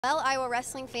Well, Iowa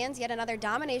wrestling fans, yet another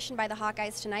domination by the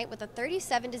Hawkeyes tonight with a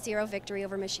 37-0 victory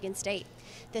over Michigan State.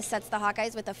 This sets the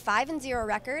Hawkeyes with a 5-0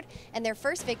 record and their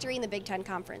first victory in the Big Ten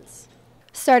Conference.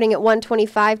 Starting at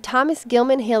 125, Thomas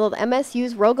Gilman handled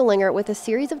MSU's Rogelinger with a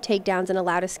series of takedowns and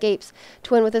allowed escapes,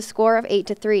 to win with a score of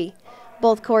 8-3.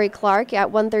 Both Corey Clark at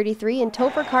 133 and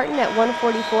Topher Carton at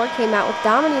 144 came out with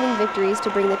dominating victories to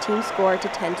bring the team score to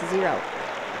 10-0.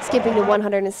 Skipping to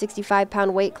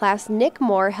 165-pound weight class, Nick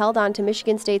Moore held on to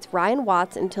Michigan State's Ryan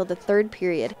Watts until the third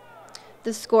period.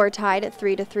 The score tied at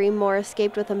 3-3. Moore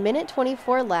escaped with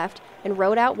 1:24 left and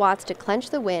rode out Watts to clinch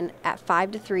the win at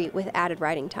 5-3 with added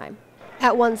riding time.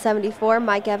 At 174,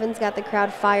 Mike Evans got the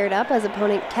crowd fired up as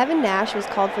opponent Kevin Nash was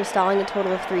called for stalling a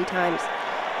total of 3 times.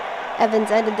 Evans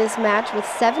ended this match with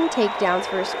 7 takedowns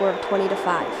for a score of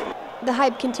 20-5. The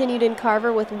hype continued in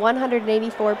Carver with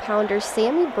 184-pounder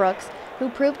Sammy Brooks, who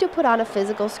proved to put on a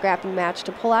physical scrapping match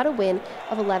to pull out a win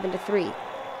of 11-3.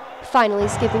 Finally,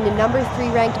 skipping to number 3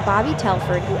 ranked Bobby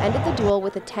Telford, who ended the duel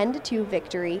with a 10-2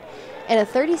 victory and a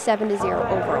 37-0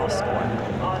 overall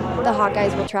score. The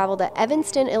Hawkeyes will travel to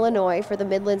Evanston, Illinois for the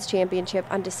Midlands Championship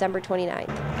on December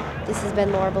 29th. This has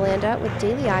been Laura Belanda with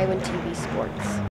Daily Iowan TV Sports.